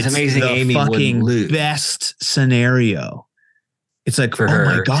of it, it's Amazing Amy fucking lose. Best scenario. It's like, for her,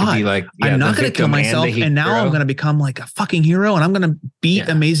 oh my god, like, I'm not going to kill myself, and now I'm going to become like a fucking hero, and I'm going to beat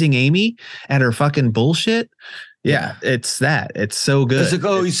Amazing Amy at her fucking bullshit. Yeah, it's that. It's so good. It's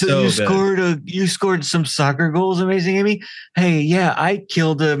like, you scored some soccer goals, Amazing Amy. Hey, yeah, I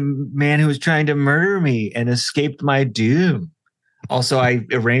killed a man who was trying to murder me and escaped my doom. Also, I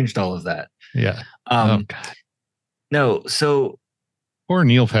arranged all of that. Yeah. No, so poor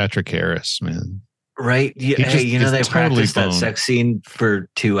Neil Patrick Harris, man. Right? Yeah. Hey, they practiced that sex scene for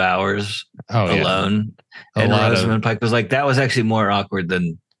 2 hours alone. And Rosamund Pike was like, that was actually more awkward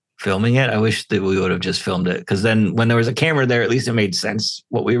than filming it. I wish that we would have just filmed it, because then when there was a camera there, at least it made sense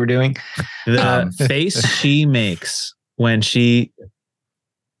what we were doing. The face she makes when he's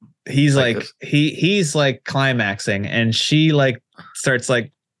like climaxing, and she like starts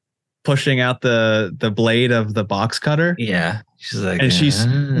like pushing out the blade of the box cutter. Yeah, she's like, and she's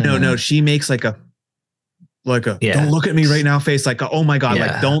no, she makes like a don't look at me right now face, like oh my god,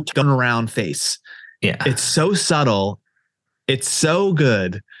 like don't turn around face. Yeah, it's so subtle, it's so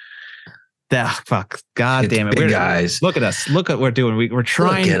good. God damn it. Guys, look at us. Look at what we're doing. We're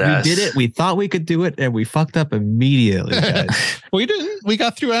trying. We did it. We thought we could do it, and we fucked up immediately, guys. We didn't. We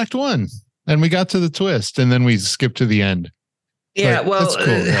got through Act 1, and we got to the twist, and then we skipped to the end. Yeah, but well, that's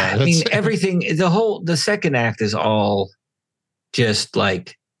cool. I mean, everything, the second act is all just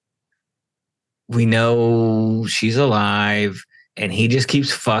like, we know she's alive, and he just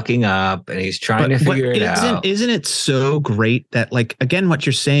keeps fucking up, and he's trying to figure it out. Isn't it so great that, like, again, what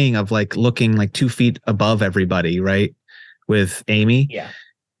you're saying of like looking like 2 feet above everybody, right? With Amy. Yeah.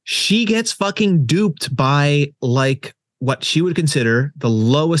 She gets fucking duped by like what she would consider the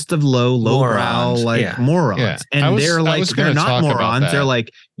lowest of lowbrow, like morons. Yeah. And they're not morons. They're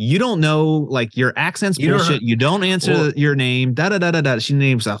like, you don't know, like your accent's bullshit. You don't answer your name. She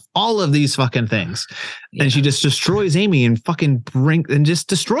names off all of these fucking things. Yeah. And she just destroys Amy and fucking just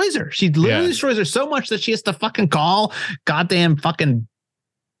destroys her. She literally destroys her so much that she has to fucking call goddamn fucking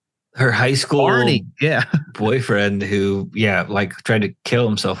her high school boyfriend who, like tried to kill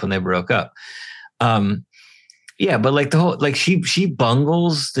himself when they broke up. Yeah, but like the whole, like she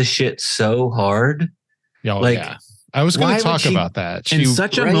bungles the shit so hard. I was going to talk about that. She, in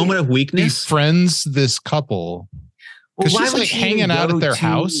such a moment of weakness, befriends this couple because she's like hanging out at their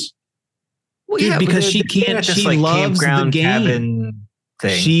house. Well, Dude, yeah, because but she they're can't. not just, She like, loves the campground game. cabin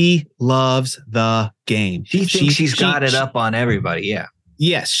thing. She loves the game. She thinks she's got it up on everybody. Yeah.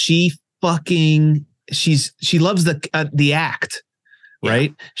 Yes, she loves the act,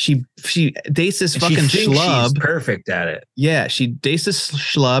 right? She dates this And fucking she thinks schlub. she's perfect at it. Yeah, she dates this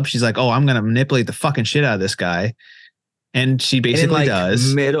schlub. She's like, oh, I'm gonna manipulate the fucking shit out of this guy, and she basically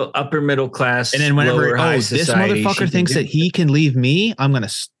does. Upper middle class, And then whenever high this society, motherfucker she thinks can that he can leave me, I'm gonna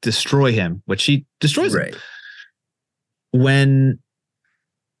destroy him. Which she destroys him. right. When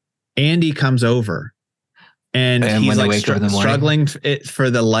Andy comes over and And he's when they like wake up in the morning. struggling for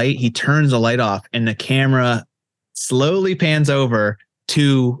the light, he turns the light off and the camera slowly pans over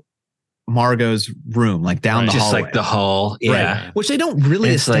to Margot's room, like down the Just hallway. like the hall. Yeah. Right. Which they don't really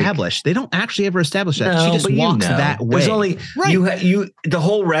It's like- establish. They don't actually ever establish that. She just but walks that way. There's only Right. you the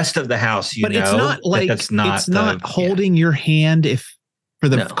whole rest of the house, but it's not like that's not it's not holding your hand for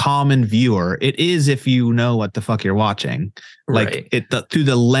the common viewer. It is if you know what the fuck you're watching. Like through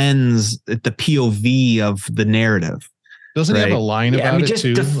the lens, the POV of the narrative. Doesn't he have a Right. line Yeah, I about mean, it just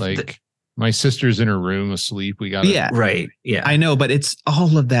too? the- Like, my sister's in her room asleep. We got Yeah. Right. Yeah. I know, but it's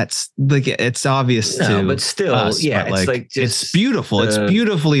all of that's like it's obvious No, to but still, us, yeah, but, it's like it's just beautiful. It's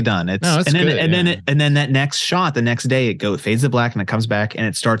beautifully done. It's, No, it's and then good, and yeah. then that next shot, the next day, it fades to black and it comes back and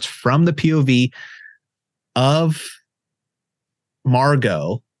it starts from the POV of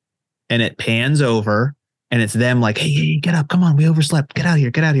Margot, and it pans over and it's them like, hey, get up, come on, we overslept, get out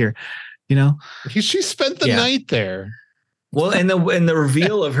of here, you know. She spent the night there. Well, and the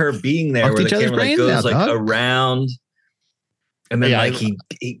reveal of her being there, Fucked where the each other's camera like, brains goes out, like dog. around, and then Yeah, like he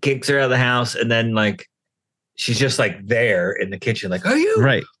kicks her out of the house, and then like she's just like there in the kitchen, like, are you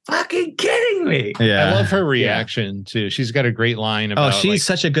Right. fucking kidding me? Yeah. I love her reaction too. She's got a great line about. Oh, she's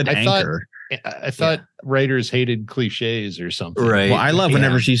such a good anchor. I thought writers hated cliches or something. Right. Well, I love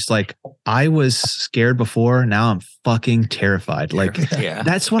whenever she's like, I was scared before, now I'm fucking terrified. Like, Yeah.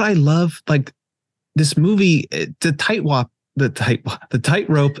 that's what I love. Like this movie, the tightrope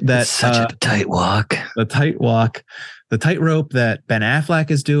that It's such a tight walk. the tightrope that Ben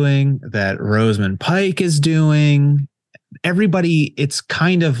Affleck is doing, that Rosamund Pike is doing. Everybody, it's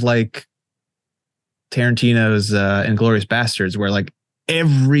kind of like Tarantino's Inglourious Bastards, where like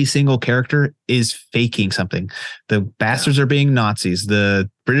every single character is faking something. The bastards are being Nazis. The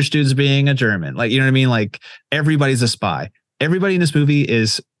British dude's being a German. Like, you know what I mean? Like everybody's a spy. Everybody in this movie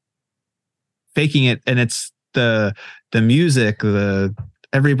is faking it. And it's the music,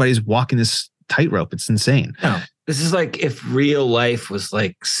 everybody's walking this tightrope. It's insane. No, this is like if real life was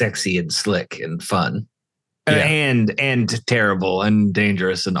like sexy and slick and fun. And terrible and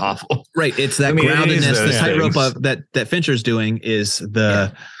dangerous and awful. Right. It's that I mean, it is groundedness, those the tightrope things. of that Fincher's doing is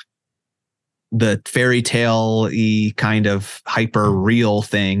the fairy tale-y kind of hyper real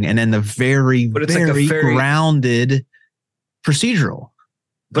thing. And then the very grounded procedural.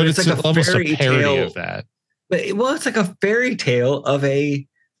 But it's like a almost a fairy parody tale of that. But it's like a fairy tale of a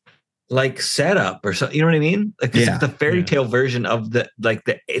like setup or something. You know what I mean? Like it's like the fairy tale version of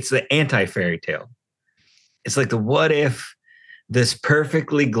it's the anti-fairy tale. It's like the what if this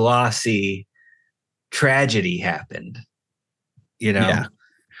perfectly glossy tragedy happened, you know? Yeah.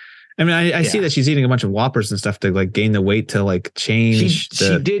 I mean, I see that she's eating a bunch of Whoppers and stuff to like gain the weight to like change.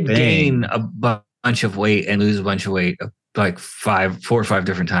 She did gain a bunch of weight and lose a bunch of weight like 4 or 5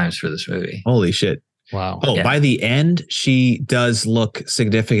 different times for this movie. Holy shit. Wow. Oh, by the end, she does look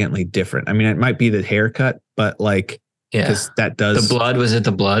significantly different. I mean, it might be the haircut, but like, because that does. The blood, was it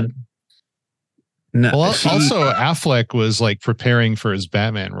the blood? No. Well, also Affleck was like preparing for his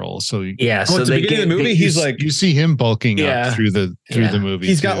Batman role, so So at the beginning of the movie, he's like, you see him bulking up through the movie.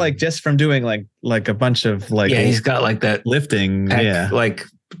 He's got like just from doing like a bunch of like he's got like that lifting, like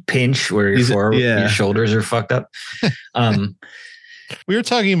pinch where your shoulders are fucked up. We were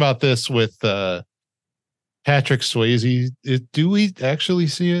talking about this with Patrick Swayze. Do we actually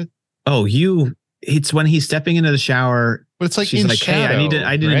see it? Oh, it's when he's stepping into the shower. But it's like she's in like, shadow, hey,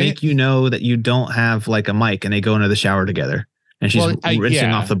 I need to right? make you know that you don't have like a mic, and they go into the shower together. And she's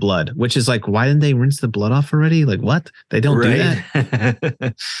rinsing off the blood, which is like, why didn't they rinse the blood off already? Like, what? They don't do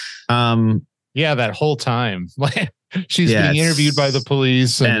that. That whole time. She's being interviewed by the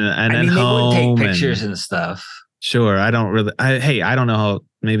police and then home. They would take pictures and stuff. Sure. I don't know how,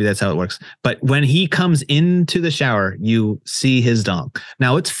 maybe that's how it works. But when he comes into the shower, you see his dong.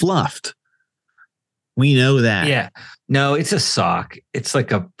 Now it's fluffed. We know that. Yeah. No, it's a sock. It's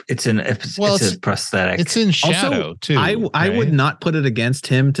like it's a prosthetic. It's in shadow also, too. I would not put it against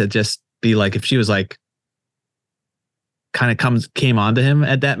him to just be like, if she was like kind of came onto him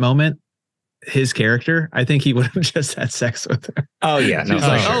at that moment, his character, I think he would have just had sex with her. Oh yeah, no, She's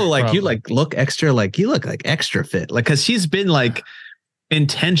like, sure. oh, like probably. you like look extra, like you look like extra fit, like because she's been like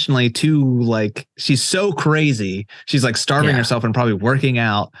intentionally too like she's so crazy. She's like starving Yeah. herself and probably working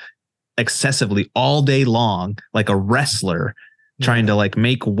out excessively all day long, like a wrestler trying to like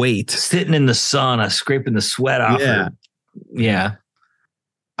make weight. Sitting in the sauna, scraping the sweat off. Yeah. Her. Yeah.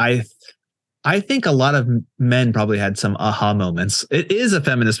 I think a lot of men probably had some aha moments. It is a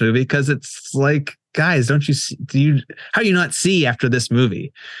feminist movie because it's like, guys, don't you see? How do you not see after this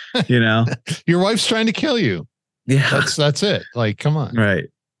movie? You know, Your wife's trying to kill you. yeah, That's it. Like, come on. right.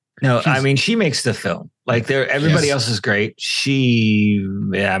 No, I mean she makes the film. Like everybody Yes. else is great.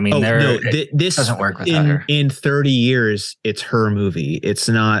 I mean, This doesn't work without her. In 30 years, it's her movie. It's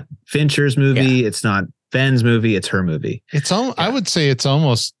not Fincher's movie. It's not Ben's movie. It's her movie. It's I would say it's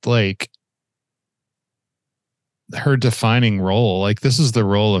almost like her defining role. Like this is the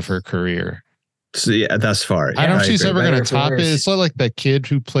role of her career. So yeah, thus far. I don't know if she's agree. ever going to Better for top it. worse. It's like that kid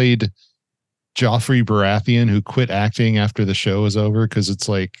who played Joffrey Baratheon who quit acting after the show was over because it's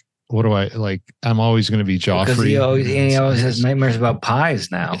like, what do I like? I'm always going to be Joffrey. Because he always has nightmares about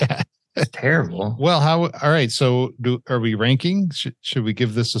pies now. Yeah. It's terrible. Well, all right. So are we ranking? Should we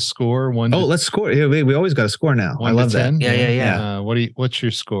give this a score? One. Oh, let's score. Yeah, we always got to score now. I love that. Yeah. What's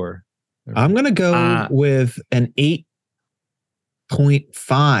your score? I'm going to go with an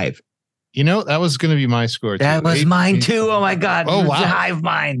 8.5. You know, that was going to be my score. That too. was mine too. Oh my God. Oh, wow. Hive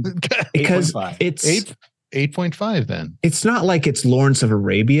mind. Because 8.5. it's 8.5 then. it's not like it's Lawrence of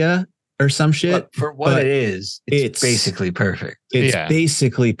Arabia or some shit. But for what but it is, it's basically perfect. It's Yeah.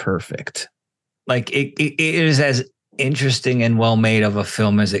 basically perfect. Like it is as interesting and well made of a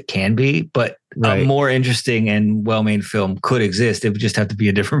film as it can be, but Right. a more interesting and well made film could exist. It would just have to be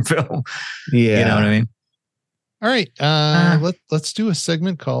a different film. Yeah. You know what I mean? All right. Let's do a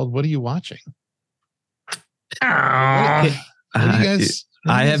segment called "What Are You Watching?" What are you guys?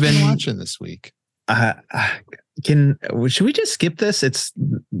 What I you have guys been- watching this week. Should we just skip this? It's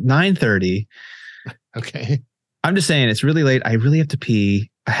 9:30. Okay. I'm just saying it's really late. I really have to pee.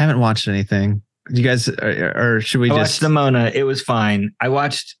 I haven't watched anything. You guys, or should we I just? watched the Mona. It was fine. I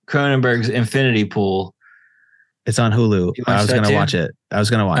watched Cronenberg's Infinity Pool. It's on Hulu. You I watched was that gonna too? watch it. I was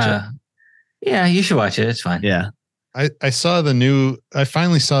gonna watch it. Yeah, you should watch it. It's fine. Yeah. I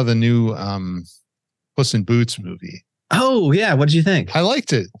finally saw the new Puss in Boots movie. Oh yeah. What did you think? I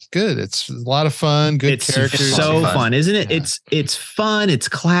liked it. Good. It's a lot of fun. Good It's characters. so Fun. fun, isn't it? Yeah. It's fun. It's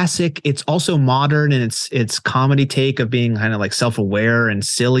classic. It's also modern, and it's comedy take of being kind of like self-aware and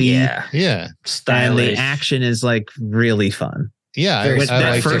silly. Yeah. Yeah. And Stylish. the action is like really fun. Yeah. Very With I that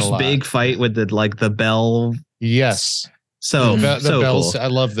liked it a first lot. big fight with the bell. Yes. So the so bell. cool. I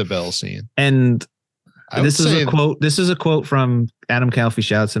love the bell scene. And I this would is say a quote. This is a quote from Adam Calfee.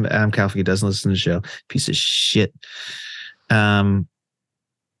 Shouts him. Adam Calfee doesn't listen to the show. Piece of shit. Anthony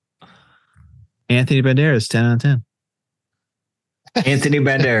Banderas, 10 out of 10. Anthony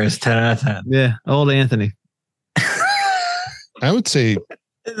Banderas, 10 out of 10. Yeah, old Anthony. I would say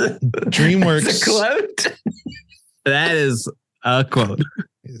DreamWorks It's a quote. That is a quote.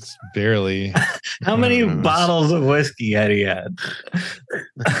 is barely. How many I don't know. bottles of whiskey had he had?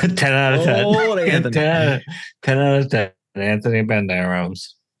 10 out of 10. Old Anthony. 10 out of 10. Anthony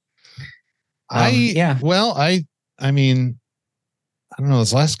Banderas. Yeah. Well, I mean, I don't know.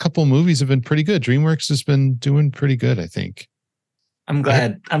 Those last couple movies have been pretty good. DreamWorks has been doing pretty good, I think. I'm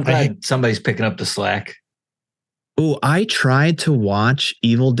glad somebody's picking up the slack. Oh, I tried to watch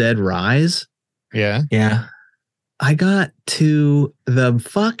Evil Dead Rise. Yeah. Yeah. I got to the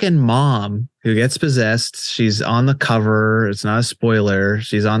fucking mom who gets possessed. She's on the cover. It's not a spoiler.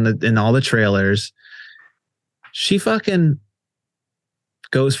 She's in all the trailers. She fucking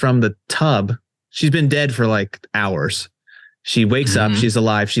goes from the tub. She's been dead for like hours. She wakes up. Mhm. She's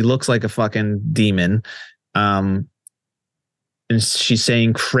alive. She looks like a fucking demon. And she's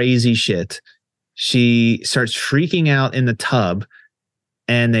saying crazy shit. She starts freaking out in the tub,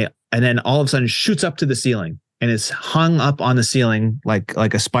 and then all of a sudden shoots up to the ceiling and is hung up on the ceiling like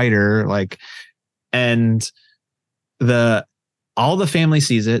a spider, and all the family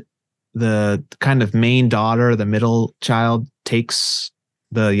sees it. The kind of main daughter, the middle child, takes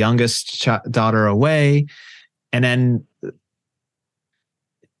the youngest daughter away, and then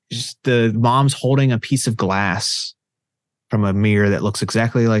just the mom's holding a piece of glass from a mirror that looks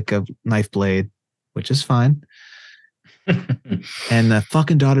exactly like a knife blade, which is fine. And the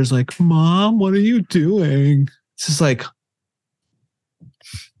fucking daughter's like, "Mom, what are you doing?" It's just like,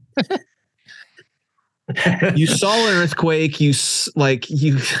 You saw an earthquake. There's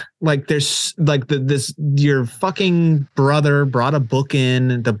your fucking brother brought a book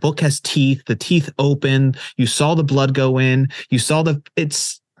in. The book has teeth. The teeth open. You saw the blood go in. You saw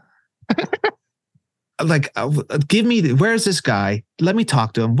it's like, give me, where's this guy? Let me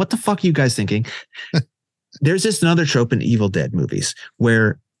talk to him. What the fuck are you guys thinking? There's this another trope in Evil Dead movies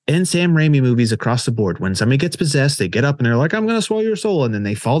where in Sam Raimi movies across the board, when somebody gets possessed, they get up and they're like, I'm going to swallow your soul. And then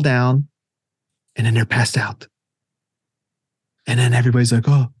they fall down and then they're passed out. And then everybody's like,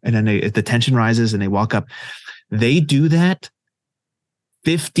 oh, and then the tension rises and they walk up. They do that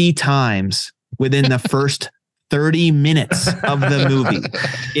 50 times within the first 30 minutes of the movie.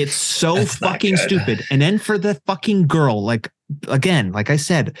 It's so That's fucking stupid. And then for the fucking girl, like, again, like I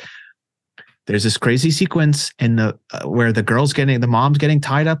said, there's this crazy sequence in where the mom's getting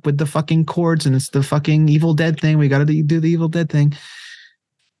tied up with the fucking cords, and it's the fucking Evil Dead thing. We got to do the Evil Dead thing.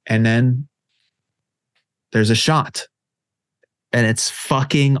 And then there's a shot and it's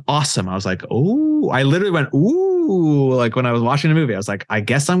fucking awesome. I was like, oh, I literally went, ooh, like when I was watching the movie, I was like, I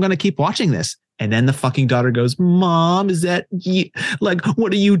guess I'm going to keep watching this. And then the fucking daughter goes, Mom, is that you? Like,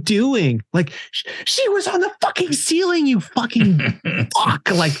 what are you doing? Like, she was on the fucking ceiling, you fucking fuck.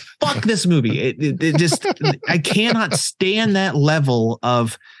 Like, fuck this movie. It just, I cannot stand that level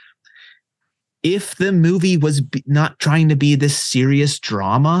of, if the movie was not trying to be this serious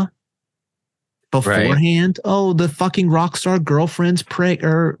drama beforehand, right. Oh, the fucking rock star girlfriend's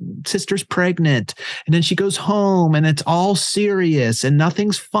sister's pregnant, and then she goes home and it's all serious and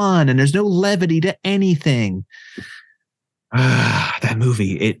nothing's fun and there's no levity to anything. That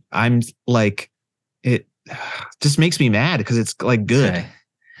movie, it just makes me mad because it's like good. Okay.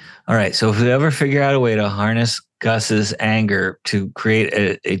 All right, so if we ever figure out a way to harness Gus's anger to create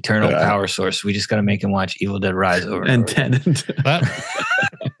an eternal power source, we just got to make him watch Evil Dead Rise over and Tenet.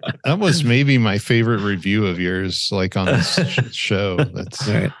 That was maybe my favorite review of yours, like on this show. That's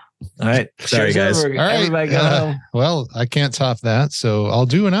all right. All right. Sorry, guys. All right. Everybody go home. Well, I can't top that, so I'll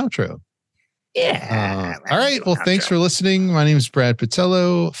do an outro. Yeah. All right. Well, thanks for listening. My name is Brad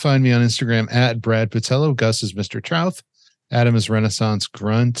Patello. Find me on Instagram at Brad Patello. Gus is Mr. Trouth. Adam is Renaissance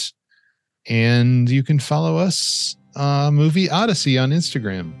Grunt. And you can follow us, Movie Odyssey on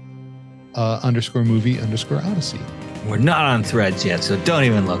Instagram, _movie_Odyssey. We're not on Threads yet, so don't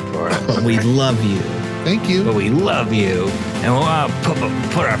even look for it. But we love you. Thank you. But we love you. And we'll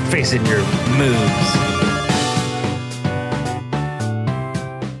put our face in your moves.